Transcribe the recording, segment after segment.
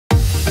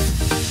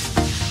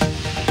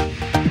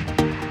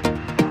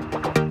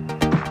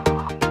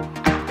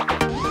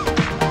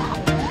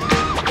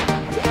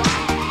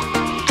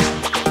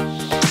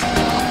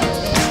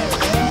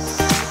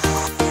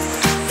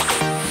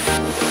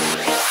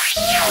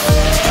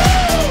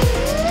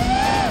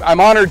I'm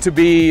honored to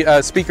be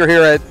a speaker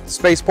here at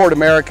Spaceport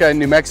America in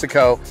New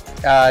Mexico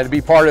to be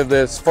part of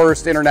this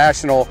first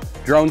International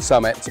Drone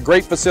Summit. It's a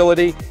great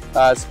facility.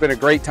 It's been a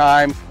great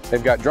time.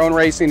 They've got drone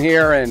racing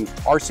here and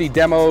RC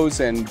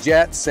demos and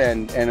jets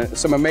and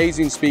some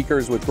amazing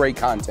speakers with great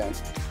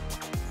content.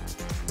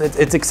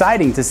 It's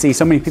exciting to see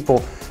so many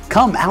people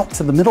come out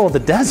to the middle of the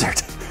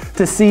desert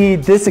to see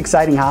this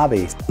exciting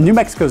hobby. New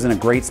Mexico's in a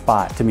great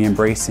spot to be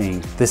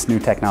embracing this new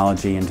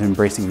technology and to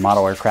embracing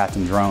model aircraft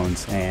and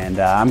drones. And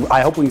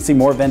I hope we can see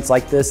more events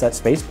like this at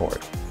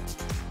Spaceport.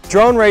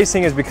 Drone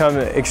racing has become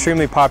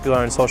extremely popular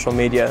on social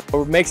media.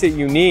 What makes it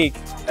unique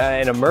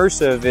and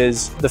immersive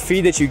is the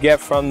feed that you get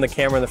from the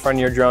camera in the front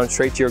of your drone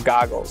straight to your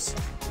goggles.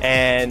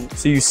 And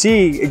so you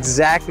see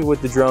exactly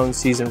what the drone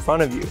sees in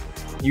front of you.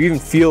 You even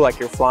feel like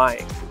you're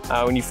flying.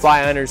 When you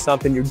fly under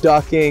something, you're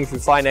ducking. If you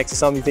fly next to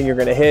something, you think you're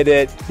gonna hit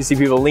it. You see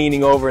people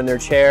leaning over in their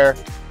chair.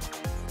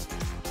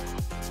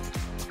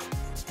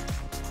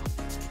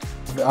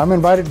 I'm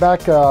invited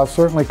back. I'll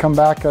certainly come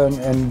back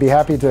and be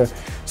happy to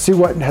see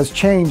what has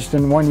changed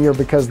in 1 year,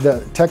 because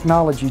the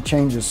technology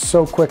changes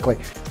so quickly.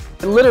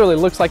 It literally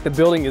looks like the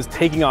building is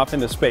taking off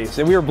into space,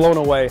 and we were blown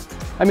away.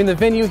 I mean, the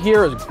venue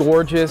here is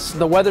gorgeous.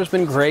 The weather's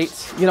been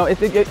great. You know,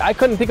 I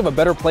couldn't think of a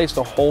better place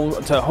to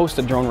host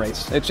a drone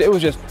race. It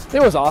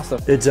was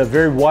awesome. It's a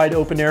very wide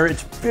open area.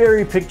 It's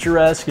very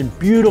picturesque and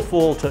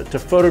beautiful to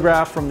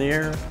photograph from the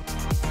air.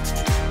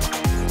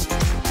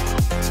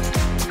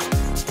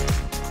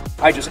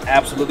 I just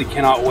absolutely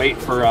cannot wait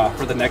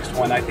for the next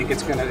one. I think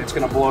it's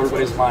gonna blow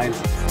everybody's minds.